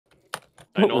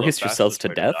I know the Race yourselves fastest to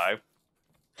way death? die.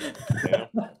 Yeah.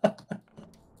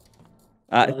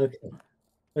 Okay.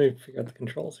 Let me figure out the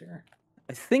controls here.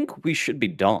 I think we should be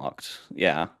docked.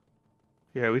 Yeah.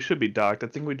 Yeah, we should be docked. I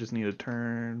think we just need to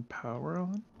turn power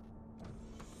on.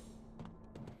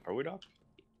 Are we docked?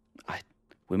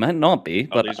 We might not be,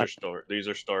 Oh, but these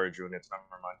are storage units.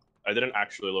 Never mind. I didn't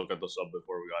actually look at the sub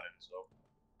before we got in, so.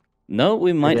 no,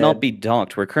 we might did. not be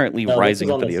docked. We're currently No, this rising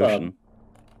is on into the the sub. ocean.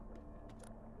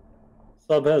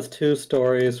 Sub has 2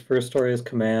 stories. First story is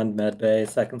command, med bay.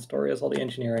 Second story is all the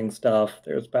engineering stuff.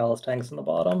 There's ballast tanks in the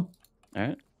bottom. All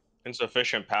right.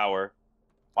 Insufficient power.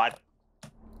 What?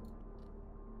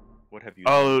 What have you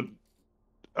Oh,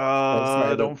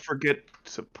 done? don't forget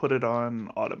to put it on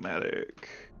automatic.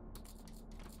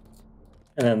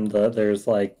 And then there's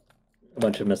like a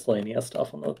bunch of miscellaneous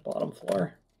stuff on the bottom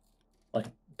floor, like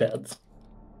beds.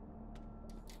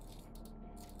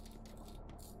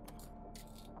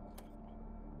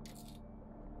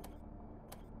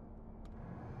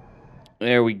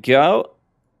 There we go.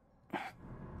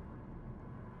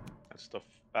 That's the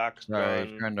fax Sorry, I was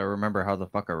gun. trying to remember how the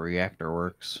fuck a reactor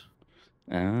works.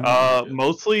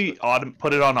 Mostly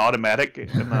put it on automatic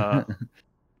and No,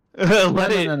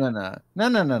 let it.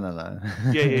 no.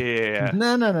 Yeah.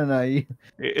 No. You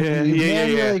Yeah.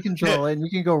 manually control it, and you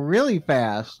can go really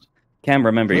fast. Cam,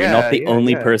 remember, you're not the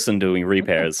only person doing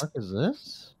repairs. What the fuck is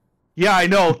this? Yeah, I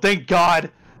know. Thank God.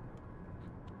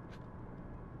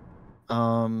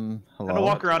 Hello? I'm gonna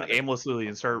walk around aimlessly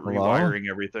and start Hello? rewiring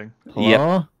everything. Hello?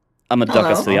 Yep. I'm gonna duck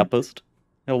us to the Hello? outpost.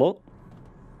 Hello?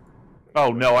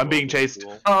 Oh no, I'm being chased.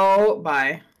 Oh,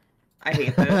 bye. I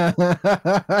hate this.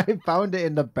 I found it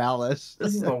in the ballast.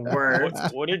 This is the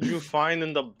worst. What did you find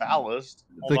in the ballast?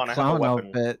 Hold The on, I have a clown weapon.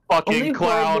 outfit. Fucking Only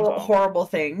clown. horrible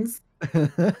things.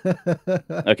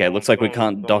 Okay, looks like we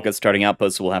can't dock at starting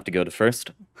outpost, so we'll have to go to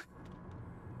first.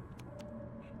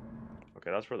 Okay,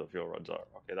 that's where the fuel rods are.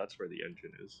 Okay, that's where the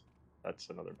engine is. That's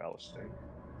another ballast tank.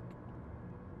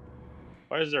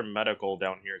 Why is there medical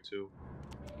down here too?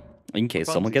 In case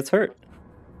someone gets hurt.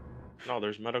 No,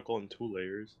 there's medical in 2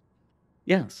 layers.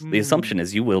 Yes, the assumption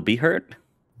is you will be hurt.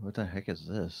 What the heck is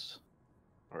this?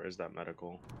 Or is that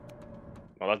medical?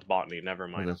 Oh, that's botany. Never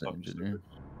mind. What is I'm that, fucking engineer?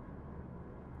 stupid.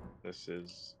 This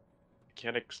is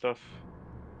mechanic stuff.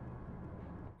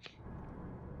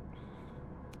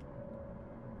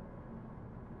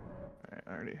 Alright,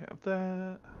 I already have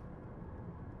that.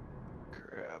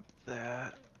 Grab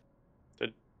that.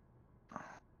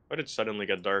 Why did it suddenly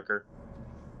get darker?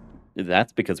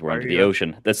 That's because we're Why under are the you-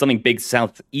 ocean. There's something big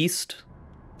southeast.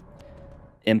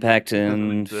 Impact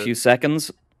in a exist. few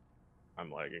seconds.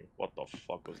 I'm lagging. What the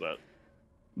fuck was that?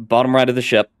 Bottom right of the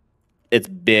ship. It's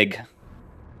big.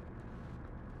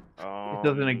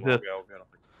 doesn't exist. Okay.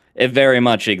 It very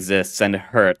much exists and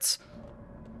hurts.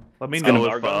 Let me It's know gonna-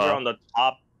 Our if guns are on the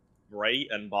top right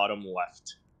and bottom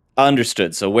left.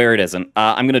 Understood. So where it isn't.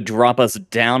 I'm going to drop us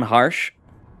down harsh.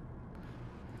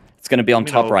 It's going to be on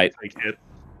top right.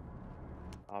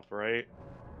 Top right.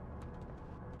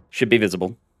 Should be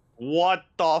visible. What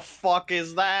the fuck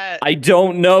is that? I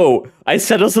don't know. I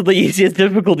set us at the easiest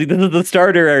difficulty. This is the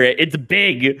starter area. It's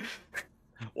big.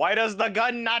 Why does the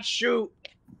gun not shoot?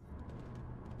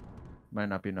 Might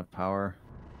not be enough power.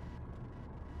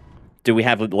 Do we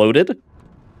have it loaded?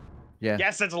 Yeah.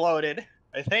 Yes, it's loaded.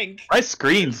 I think. My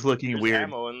screen's looking There's weird.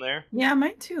 ammo in there. Yeah,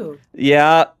 mine too.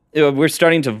 Yeah. We're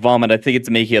starting to vomit. I think it's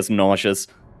making us nauseous.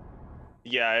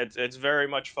 Yeah, it's very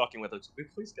much fucking with us. Can we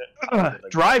please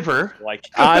get Driver. like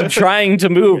I'm trying to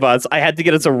move us. I had to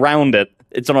get us around it.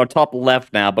 It's on our top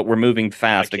left now, but we're moving I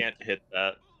fast. can't hit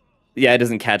that. Yeah, it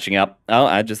isn't catching up. Oh,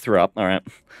 I just threw up. All right.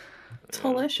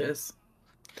 Delicious.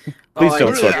 Please I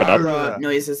don't just slurp it up. heard,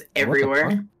 noises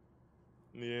everywhere.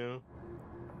 Yeah.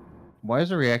 Why is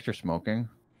the reactor smoking?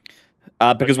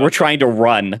 Because we're trying to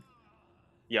run.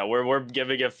 Yeah, we're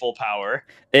giving it full power.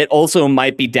 It also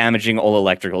might be damaging all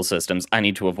electrical systems. I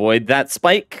need to avoid that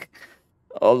spike.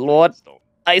 Oh, Lord.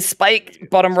 I spiked.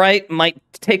 Bottom right might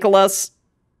tickle us.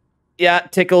 Yeah,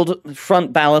 tickled.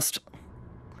 Front ballast.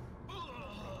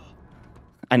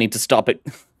 I need to stop it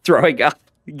throwing up.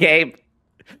 Gabe,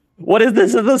 what is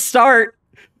this at the start?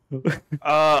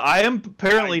 I am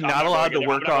apparently I'm not not allowed going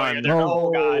to in there. work I'm on not going in there.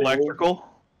 Oh, God. electrical.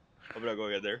 I'm not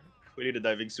going in there. We need a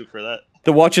diving suit for that.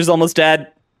 The Watcher's almost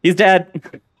dead. He's dead.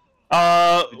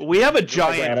 We have a at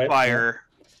giant it. fire.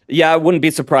 Yeah, I wouldn't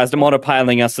be surprised. I'm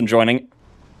autopiloting us and joining.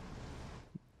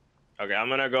 Okay, I'm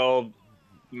gonna go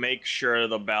make sure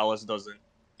the ballast doesn't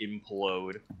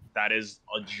implode. That is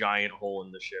a giant hole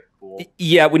in the ship. Cool.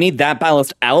 Yeah, we need that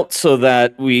ballast out so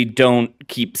that we don't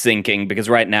keep sinking, because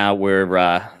right now we're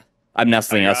I'm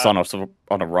nestling us on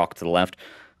a rock to the left.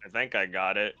 I think I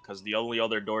got it, because the only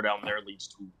other door down there leads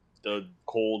to the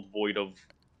cold void of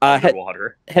Head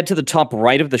underwater. to the top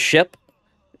right of the ship.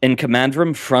 In command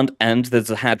room, front end, there's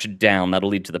a hatch down. That'll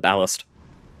lead to the ballast.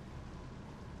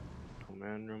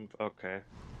 Command room. Okay.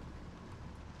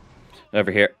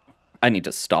 Over here. I need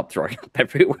to stop throwing up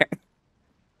everywhere.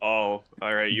 Oh,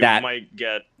 all right. You That- might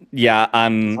get. Yeah,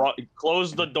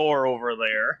 Close the door over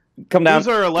there. come down. Who's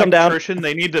our Come down. electrician?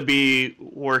 They need to be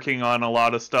working on a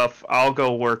lot of stuff. I'll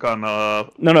go work on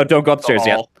No, don't go upstairs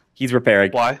yet. hall. He's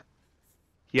repairing. Why?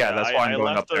 Yeah, that's why I'm going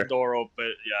left up the there. door open.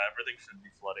 Yeah, everything should be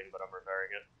flooding, but I'm repairing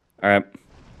it. All right.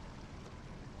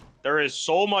 There is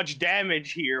so much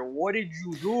damage here. What did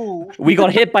you do? We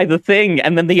got hit by the thing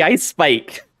and then the ice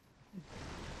spike.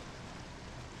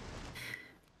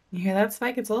 You hear that,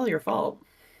 Spike? It's all your fault.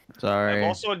 Sorry. I'm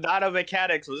also not a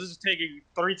mechanic, so this is taking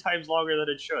 3 times longer than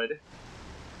it should.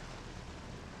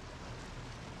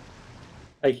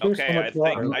 I hear Okay, so much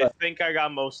water. I think I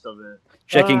got most of it.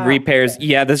 Checking repairs.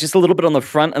 Yeah, there's just a little bit on the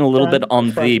front and a little bit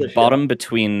on front the of the ship. bottom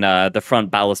between the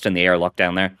front ballast and the airlock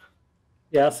down there.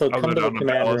 Yeah, so I'll come go to the down the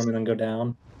command ballast. room and then go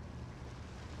down.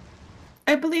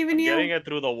 I believe in Getting you. it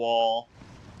through the wall.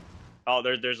 Oh,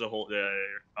 there's a hole there.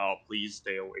 Oh, please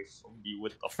stay away from me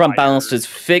with the Front fire. ballast is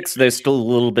fixed. There's still a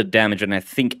little bit damage, and I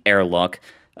think airlock.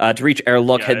 To reach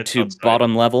airlock, Yeah, head it's to outside.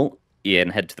 bottom level. Yeah,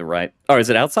 and head to the right. Oh, is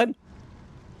it outside?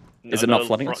 Is it not the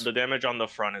flooding front- us? The damage on the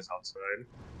front is outside.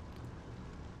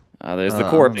 There's the I'm a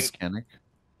corpse. mechanic.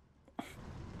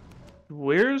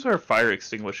 Where's our fire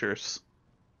extinguishers?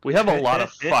 We have a lot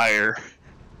of fire.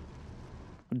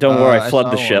 Don't worry, I flood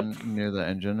saw the ship. one near the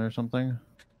engine or something.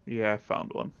 Yeah, I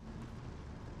found one.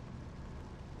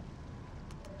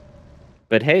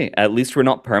 But hey, at least we're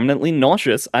not permanently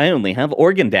nauseous. I only have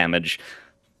organ damage.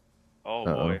 Oh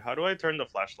Uh-oh. boy, how do I turn the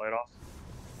flashlight off?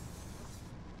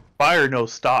 Fire, no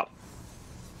stop.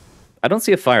 I don't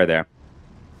see a fire there.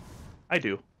 I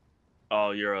do.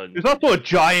 Oh, you're a. There's also a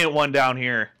giant one down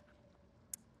here.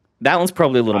 That one's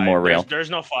probably a little more real. There's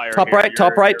no fire. Top here. right,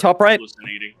 top right, You're top right.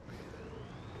 hallucinating.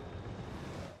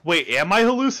 Wait, am I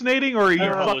hallucinating or are you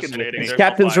You're fucking with hallucinating. me? There's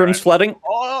Captain's no fire. room's flooding.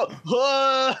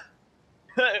 Oh,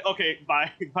 okay,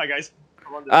 bye, bye, guys.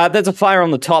 Come on, this- There's a fire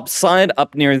on the top side,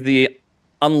 up near the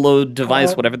unload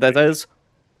device, whatever that is.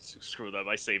 Screw them.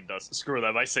 I saved us. Screw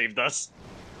them. I saved us.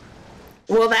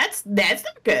 Well, that's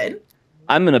not good.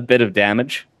 I'm in a bit of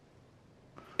damage.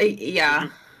 Yeah.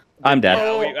 I'm dead.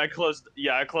 I closed.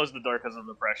 Yeah, I closed the door because of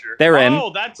the pressure. They're in.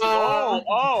 Oh, that's.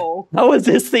 Oh. How is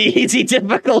this the easy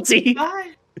difficulty?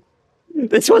 Bye.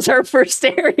 This was our first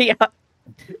area.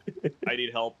 I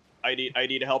need help. I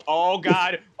need help. Oh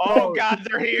God. Oh God,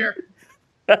 they're here.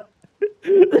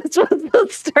 This was the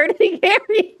starting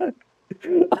area.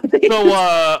 So,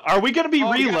 are we gonna be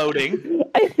Oh, reloading?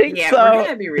 I think Yeah, so. we're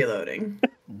gonna be reloading.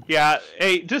 Yeah.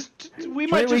 Hey, we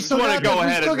might Wait, we just still want to got go this, we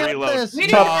ahead still and got reload. this. We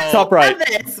Top- don't top right.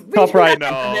 have this. We Top do right.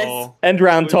 not have this. No. End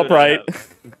round, We top do not right.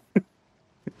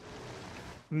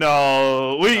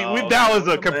 No. We No, that was a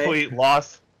no way. complete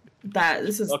loss.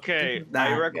 This is Okay, this is not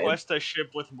I good. request a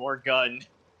ship with more gun.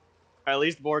 At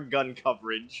least more gun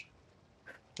coverage.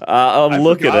 I'll I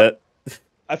look at forgot. it.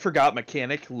 I forgot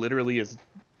mechanic literally is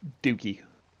Dookie.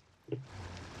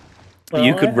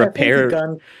 You could I think repair-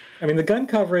 the gun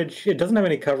coverage, it doesn't have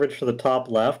any coverage for the top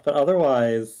left, but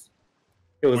otherwise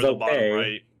it was Or the okay. bottom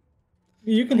right.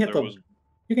 You can hit There the was-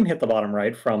 you can hit the bottom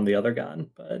right from the other gun,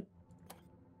 but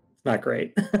it's not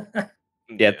great.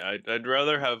 Yeah. I'd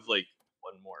rather have like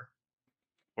one more,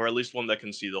 or at least one that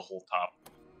can see the whole top.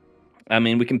 I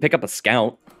mean, we can pick up a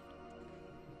scout.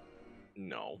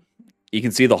 No. You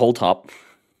can see the whole top.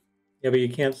 Yeah, but you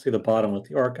can't see the bottom with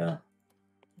the Orca.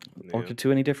 Yeah. Orca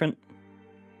 2 any different?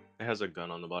 It has a gun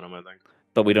on the bottom, I think.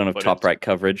 But we don't have But top it's- right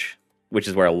coverage, which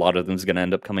is where a lot of them's going to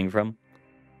end up coming from.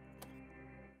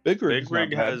 Big Big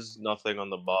Rig has nothing on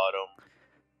the bottom.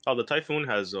 Oh, the Typhoon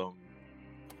has Was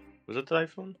it the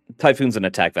Typhoon? Typhoon's an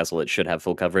attack vessel. It should have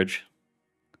full coverage.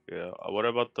 Yeah. What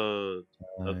about the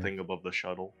thing above the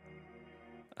shuttle?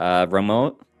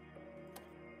 Remote?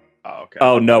 Oh, okay.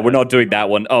 Oh, no, we're not doing that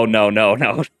one. Oh, no.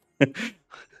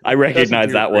 I recognize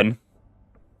tier that three. one.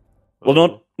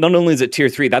 Well, not only is it tier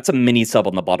 3, that's a mini sub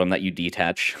on the bottom that you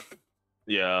detach.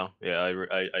 Yeah, I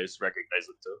just recognize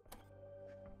it too.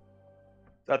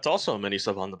 That's also a mini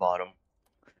sub on the bottom.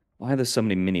 Why are there so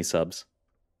many mini subs?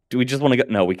 Do we just want to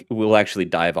go? No, we'll actually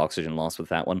die of oxygen loss with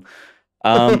that one.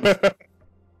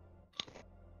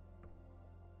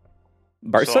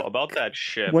 Barca? So about that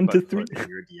ship, 1 to I put 3. in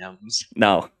your DMs.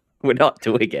 No, we're not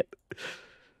doing it.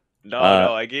 No,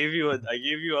 I gave you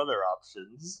other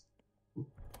options.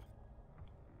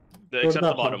 What Except the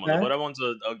about bottom one. The Humpback? bottom one's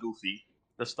a goofy.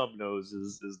 The stub nose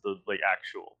is the like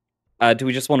actual. Do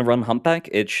we just want to run humpback?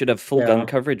 It should have full gun Yeah.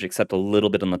 coverage, except a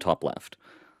little bit on the top left.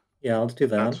 Yeah, let's do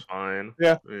that. That's fine.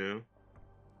 Yeah. Yeah.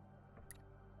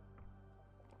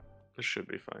 This should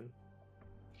be fine.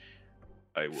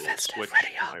 I will Festive, switch ready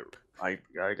my...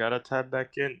 I gotta tab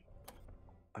back in.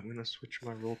 I'm gonna switch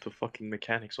my role to fucking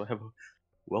mechanic so I have a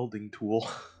welding tool.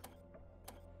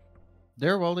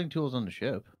 There are welding tools on the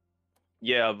ship.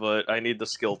 Yeah, but I need the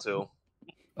skill too.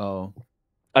 Oh.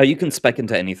 You can spec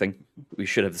into anything. We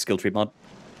should have the skill tree mod.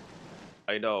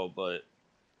 I know, but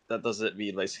that doesn't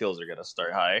mean my skills are gonna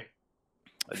start high.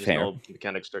 I just Fair. know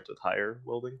mechanic starts with higher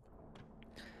welding.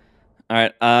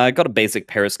 Alright, I got a basic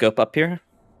periscope up here.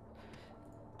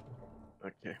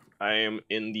 Okay. I am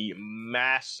in the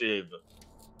massive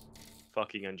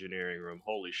fucking engineering room.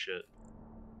 Holy shit.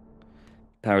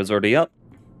 Power's already up.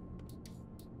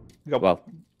 Yep. Well,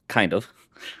 kind of.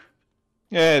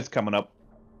 Yeah, it's coming up.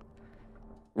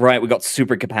 Right, we got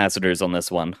super capacitors on this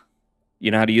one.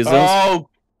 You know how to use those? Oh,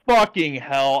 fucking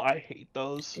hell. I hate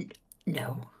those.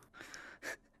 No.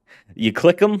 You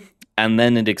click them, and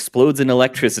then it explodes in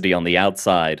electricity on the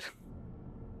outside.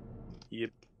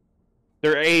 Yep.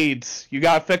 They're aids. You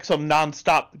gotta fix them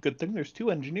nonstop. Good thing there's 2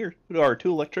 engineers, or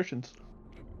 2 electricians.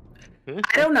 I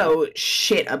don't know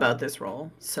shit about this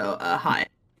role, so hi.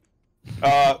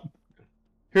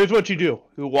 Here's what you do.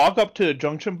 You walk up to the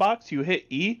junction box, you hit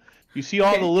E, you see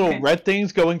all Okay, the little okay. red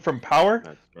things going from power?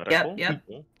 That's Yep, medical. yep.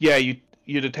 Cool. Yeah, you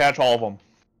detach all of them.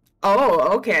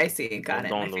 Oh, okay, I see. Got it.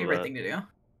 Don't My do favorite that. thing to do.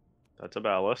 That's a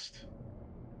ballast.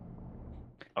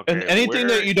 Okay, And anything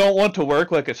where- that you don't want to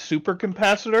work, like a super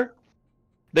capacitor,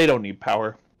 they don't need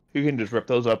power. You can just rip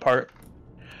those apart.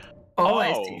 Oh,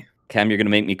 I Oh. see. Cam, you're gonna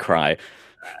make me cry.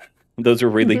 Those are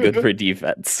really good for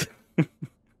defense.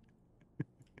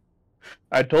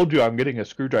 I told you I'm getting a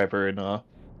screwdriver, and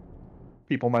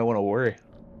people might want to worry.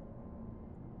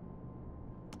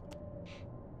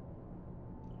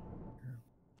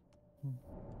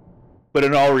 But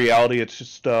in all reality, it's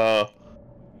just turn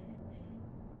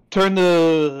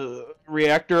the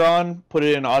reactor on, put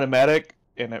it in automatic,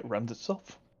 and it runs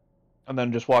itself. And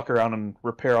then just walk around and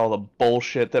repair all the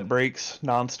bullshit that breaks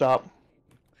nonstop.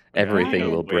 Everything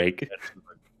Right. will Wait, break. that's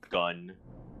the gun.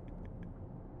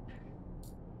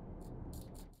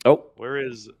 Oh, Where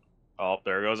is... Oh,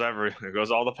 there goes there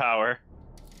goes all the power.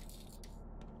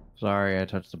 Sorry, I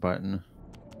touched the button.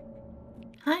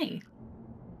 Hi.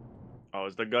 Oh,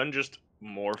 is the gun just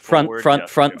more front, forward? front,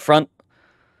 Yes, front, okay. front.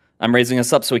 I'm raising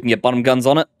us up so we can get bottom guns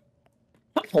on it.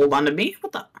 Hold on to me.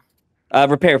 What the?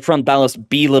 Repair front ballast,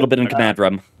 B little bit in command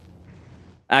room.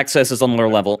 Access is on lower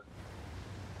level.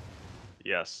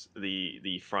 Yes,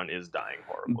 the front is dying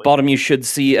horribly. Bottom you should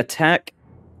see attack.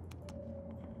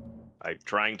 I'm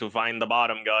trying to find the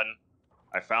bottom gun.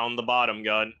 I found the bottom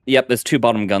gun. Yep, there's 2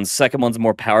 bottom guns. Second one's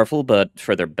more powerful, but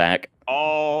further back.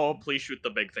 Oh, please shoot the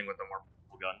big thing with the more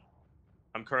powerful gun.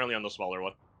 I'm currently on the smaller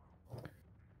one.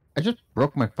 I just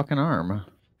broke my fucking arm.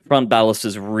 Front ballast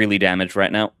is really damaged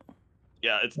right now.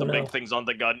 Yeah, it's the Oh, big no. things on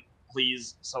the gun.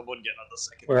 Please, someone get on the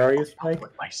second. Where are you, I'll Spike?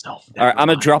 put myself. Alright, I'm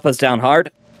gonna drop us down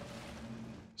hard.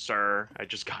 Sir, I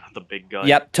just got on the big gun.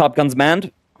 Yep, top gun's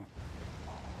manned.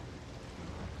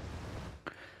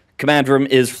 Command room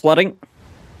is flooding.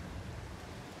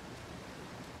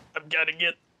 I'm getting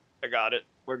it. I got it.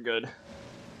 We're good.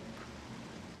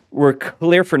 We're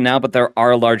clear for now, but there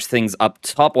are large things up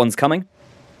top. One's coming.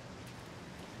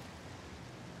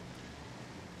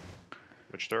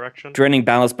 Which direction? Draining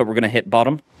ballast, but we're gonna hit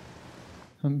bottom.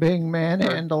 I'm being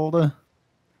manhandled.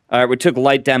 Alright, we took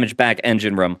light damage back,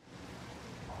 engine room.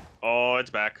 Oh, it's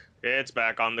back. It's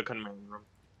back on the command room.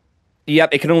 Yep,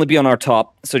 it can only be on our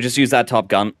top, so just use that top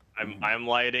gun. I'm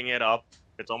lighting it up.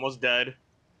 It's almost dead.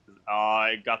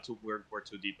 I got to. We're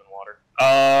too deep in water.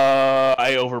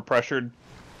 I overpressured.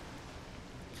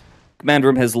 Command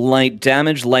room has light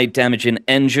damage in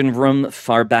engine room,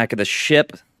 far back of the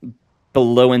ship.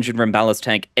 Below engine room, ballast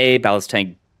tank A, ballast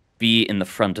tank B in the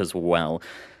front as well.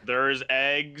 There's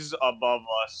eggs above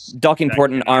us. Docking that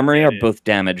port and cannot armory get are in. both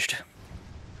damaged.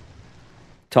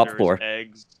 Top There's floor.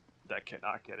 eggs that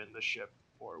cannot get in the ship,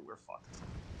 or we're fucked.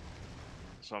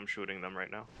 So I'm shooting them right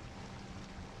now.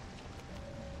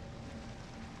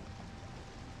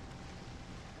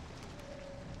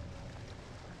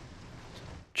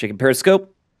 Chicken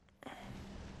periscope.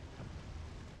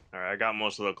 Alright, I got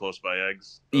most of the close by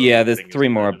eggs. Yeah, there's thing is 3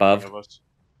 more dead in front above. of us.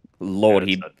 Lord,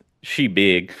 Yeah, it's she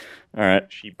big. Alright.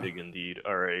 She big indeed.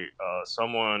 Alright,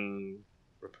 someone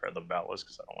repair the ballast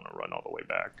because I don't want to run all the way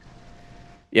back.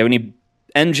 Yeah, we need...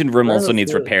 Engine room Where also is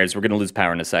needs the- repairs. We're gonna lose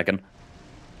power in a second.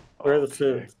 Where are the Okay.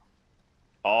 suits?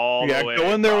 All Yeah, the way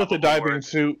go in there with a probably diving works.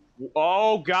 suit.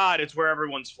 Oh god, it's where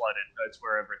everyone's flooded. It's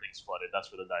where everything's flooded.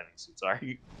 That's where the diving suits are.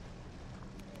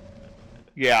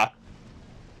 Yeah.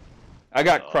 I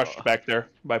got crushed back there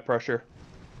by pressure.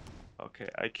 Okay,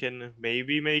 I can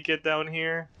maybe make it down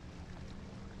here.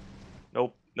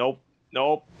 Nope, nope,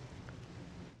 nope.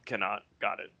 Cannot.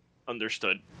 Got it.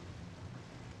 Understood.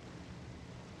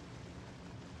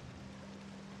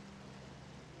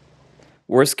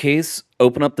 Worst case,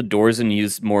 open up the doors and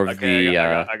use more of Okay, the.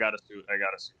 I got a suit. I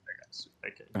got a suit.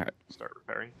 Okay. All right. Start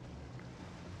repairing.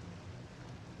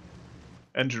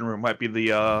 Engine room might be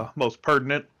the most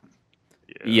pertinent.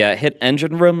 Yeah, hit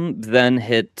engine room, then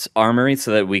hit armory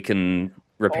so that we can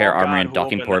repair armory God, and who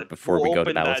docking opened port that- before who we go to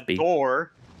opened Ballast that B.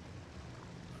 door.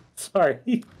 Sorry.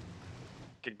 Okay,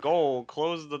 go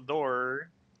close the door,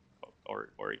 or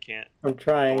he can't. I'm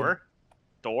trying.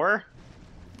 Door.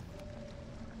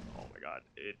 Oh my god!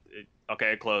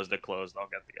 Okay, it closed. It closed. I'll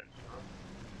get the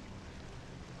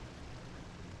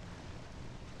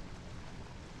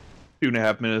engine.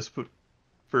 2.5 minutes for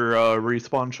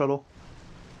respawn shuttle.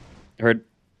 Heard.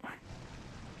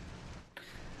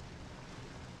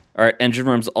 All right, engine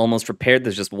room's almost repaired.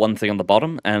 There's just one thing on the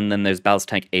bottom, and then there's ballast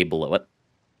tank A below it.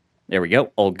 There we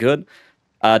go. All good.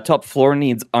 Top floor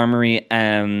needs armory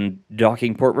and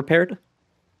docking port repaired.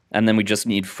 And then we just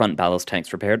need front ballast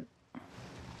tanks repaired.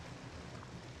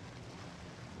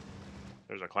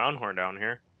 There's a clown horn down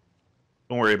here.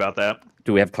 Don't worry about that.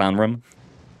 Do we have clown room?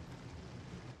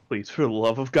 Please, for the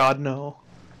love of God, no.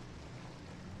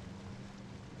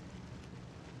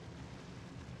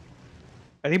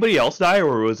 Anybody else die,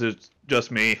 or was it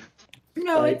just me?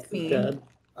 No, it's Spike's me. dead.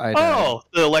 I Oh,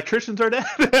 the electricians are dead.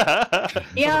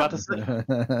 Yeah. I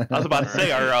was about to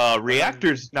say our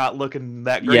reactor's not looking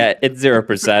that great. Yeah, it's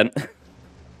 0%.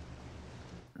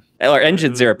 Our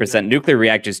engine's 0%. Nuclear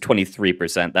reactor's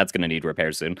 23%. That's going to need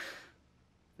repair soon.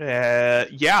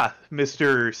 Yeah,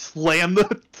 Mr. Slam the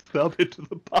thumb into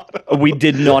the bottom. We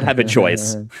did not have a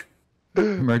choice.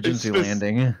 Emergency It's just-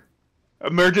 landing.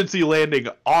 Emergency landing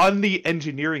on the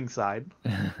engineering side.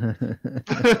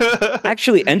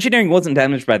 Actually, engineering wasn't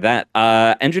damaged by that.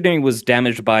 Engineering was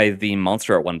damaged by the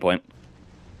monster at one point.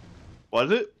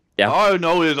 Was it? Yeah. All I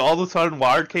know is all of a sudden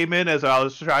water came in as I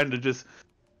was trying to just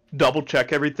double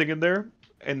check everything in there,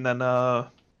 and then I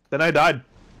died.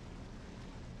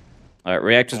 All right,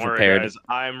 reactor's Don't worry, repaired. guys.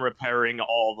 I'm repairing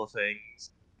all the things.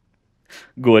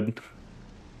 Good.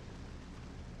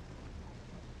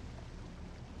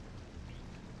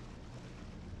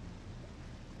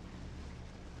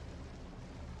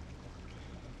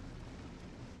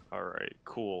 All right,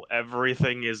 cool.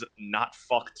 Everything is not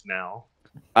fucked now.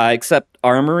 Except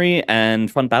armory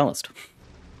and front ballast.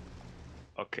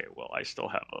 Okay, well, I still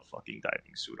have a fucking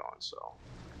diving suit on, so.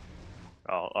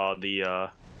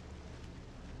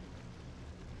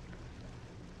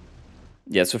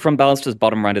 Yeah, so from ballast is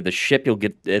bottom right of the ship. You'll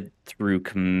get it through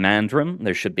command room.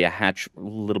 There should be a hatch a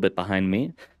little bit behind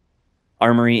me.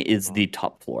 Armory is the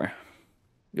top floor.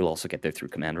 You'll also get there through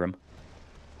command room.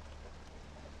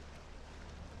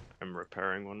 I'm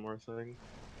repairing one more thing.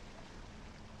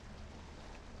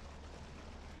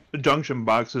 The junction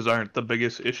boxes aren't the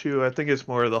biggest issue. I think it's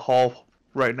more the hull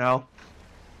right now.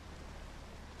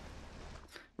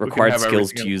 We can Required have skills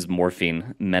everything to use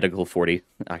morphine. Medical 40.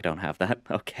 I don't have that.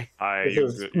 Okay.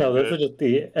 This is just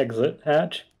the exit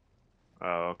hatch.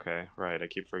 Oh, okay. Right, I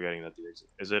keep forgetting that the exit...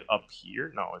 Is it up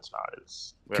here? No, it's not.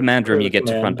 It's... Command room, Where's you get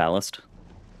to command? front ballast.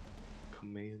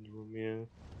 Command room, yeah.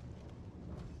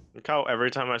 Look how every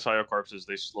time I saw your corpses,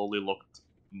 they slowly looked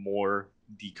more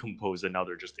decomposed, and now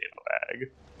they're just in a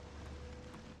bag.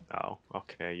 Oh,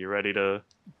 okay. You ready to...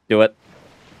 Do it.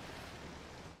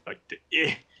 Like,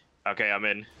 okay, I'm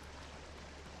in.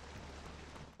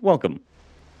 Welcome.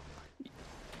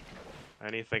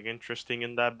 Anything interesting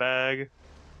in that bag?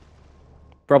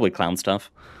 Probably clown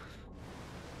stuff.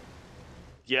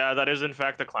 Yeah, that is in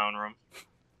fact the clown room.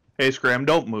 Hey, Scram,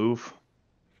 don't move.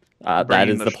 That Bring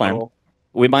is in the plan. shuttle.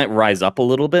 We might rise up a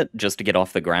little bit just to get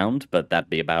off the ground, but that'd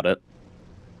be about it.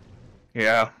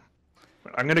 Yeah.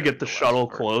 I'm gonna get the The last shuttle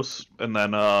part. close, and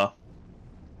then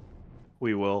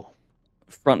we will.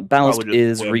 Front ballast Probably just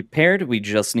is swim. repaired. We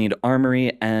just need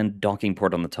armory and docking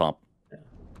port on the top.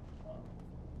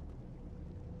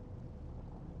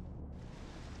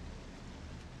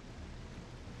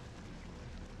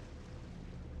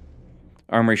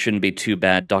 Armory shouldn't be too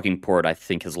bad. Docking port, I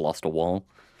think, has lost a wall.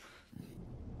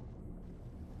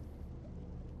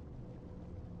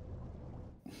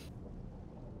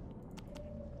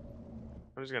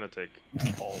 I'm just gonna take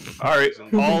all the All right,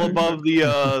 things and- all above the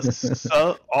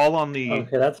all on the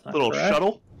Okay, that's not little correct.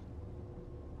 shuttle.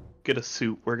 Get a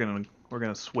suit. We're gonna We're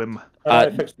gonna swim. I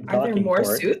fixed the Are there docking more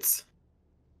port. suits?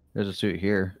 There's a suit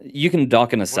here. You can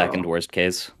dock in a second, Wow. worst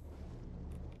case.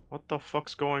 What the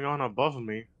fuck's going on above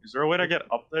me? Is there a way to get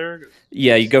up there?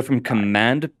 Yeah, you go from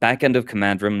command, back end of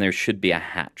command room, there should be a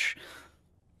hatch.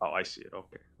 Oh, I see it.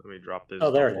 Okay. Let me drop this.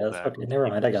 Oh, there it duffel is. bag Okay, with never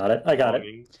mind. I got it. I got it.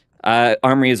 belongings.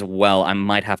 Armory as well. I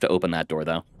might have to open that door,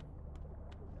 though.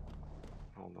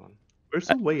 Hold on. Where's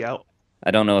the way out?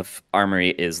 I don't know if armory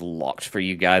is locked for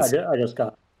you guys. I just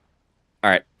got. All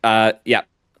right. Yeah.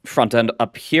 Front end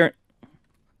up here.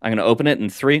 I'm going to open it in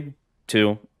 3,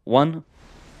 2, 1.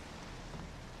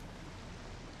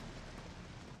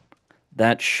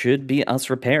 That should be us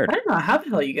repaired. I don't know how the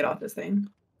hell you get off this thing.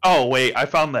 Oh wait, I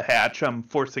found the hatch. I'm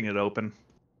forcing it open.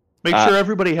 Make sure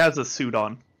everybody has a suit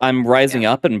on. I'm rising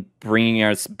up and bringing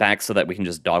us back so that we can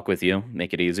just dock with you.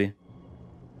 Make it easy.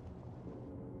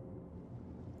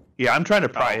 Yeah, I'm trying to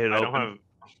pry it I open.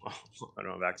 don't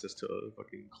have access to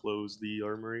fucking close the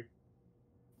armory.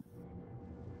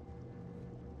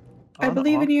 I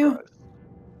believe in you. Unauthorized.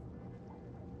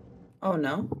 Oh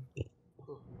no.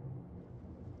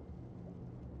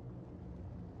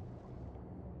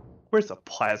 Where's the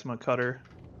plasma cutter?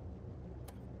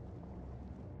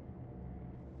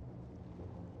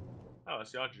 Oh,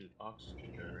 it's the oxygen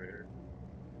generator.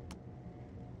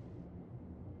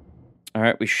 All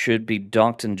right, we should be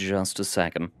docked in just a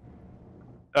second.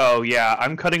 Oh yeah,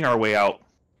 I'm cutting our way out.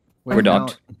 We're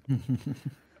docked.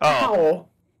 Oh, Ow.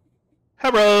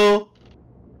 hello.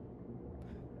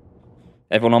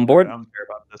 Everyone on I board? don't care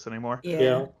about this anymore.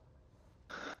 Yeah.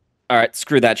 All right,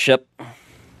 screw that ship.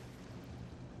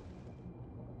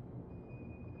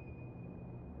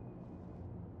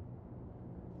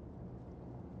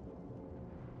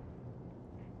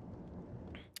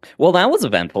 Well, that was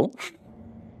eventful.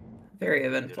 Very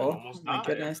eventful. Oh almost my died.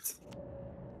 goodness.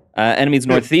 Enemies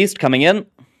northeast coming in.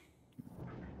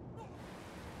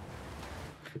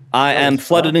 I am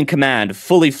flooded in command,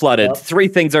 fully flooded. Yep. 3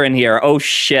 things are in here. Oh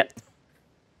shit.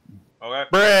 Okay.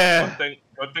 Bruh.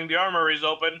 Good thing the armory's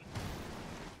open.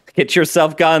 Get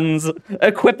yourself guns.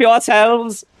 Equip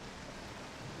yourselves.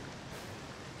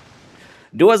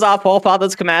 Do as our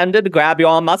forefathers commanded. Grab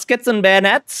your muskets and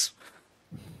bayonets.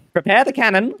 Prepare the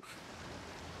cannon.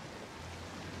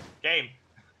 Game.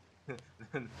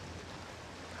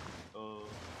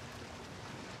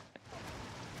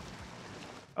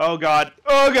 Oh god.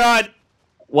 Oh god.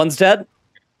 One's dead.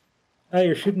 Hey,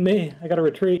 you're shooting me. I gotta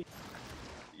retreat.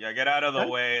 Yeah, get out of the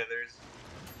way. There's.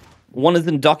 One is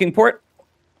in docking port.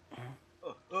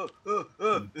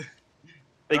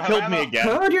 They killed me again.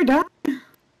 Oh, you're done.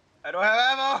 I don't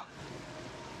have ammo.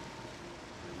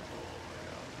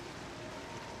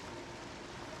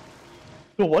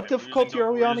 So what We're difficulty using the-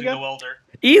 are we we're on using the again? welder.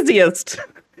 Easiest.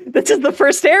 This is the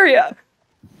first area.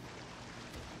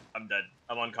 I'm dead.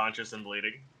 I'm unconscious and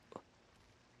bleeding.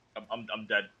 I'm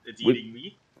dead. It's We- eating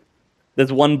me.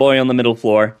 There's one boy on the middle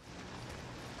floor.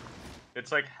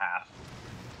 It's like half.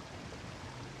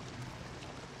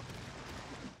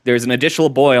 There's an additional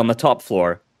boy on the top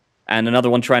floor. And another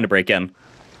one trying to break in.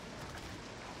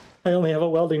 I only have a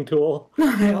welding tool.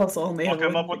 I also only have Fuck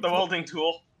him one up with the thing. welding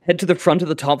tool. Head to the front of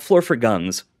the top floor for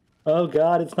guns. Oh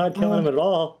god, it's not killing him at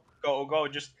all. Go.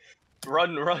 Just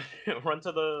run to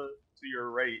your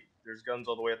right. There's guns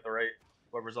all the way at the right.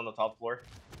 Whoever's on the top floor.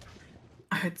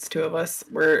 It's 2 of us.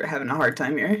 We're having a hard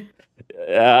time here.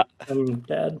 Yeah. I'm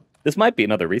dead. This might be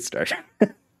another restart.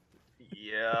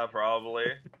 Yeah, probably.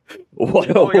 What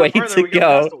a Oh, we got way further. to We got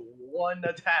go. past one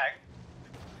attack.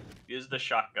 Use the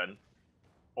shotgun.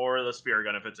 Or the spear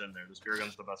gun if it's in there. The spear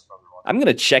gun's the best for everyone. I'm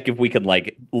gonna check if we can,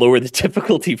 like, lower the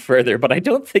difficulty further, but I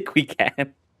don't think we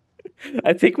can.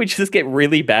 I think we just get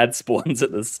really bad spawns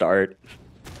at the start.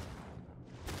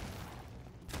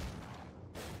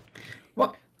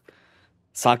 What?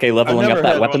 Sake leveling never up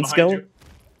that had weapon one behind skill? you.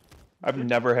 I've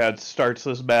never had starts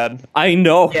this bad. I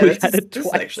know, Yeah, we this had is, it this is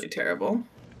twice. actually terrible.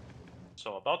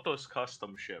 So about those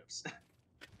custom ships.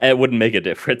 It wouldn't make a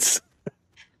difference.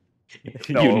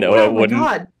 No, You it know wouldn't. it Oh my wouldn't.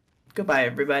 god. Goodbye,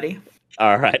 everybody.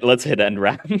 Alright, let's hit end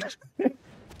round.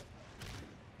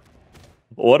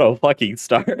 What a fucking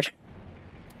start.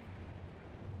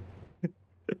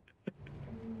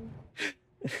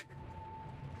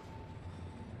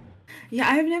 Yeah,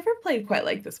 I've never played quite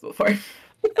like this before.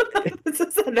 This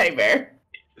is a nightmare.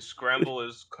 Scramble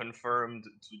is confirmed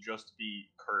to just be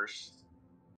cursed.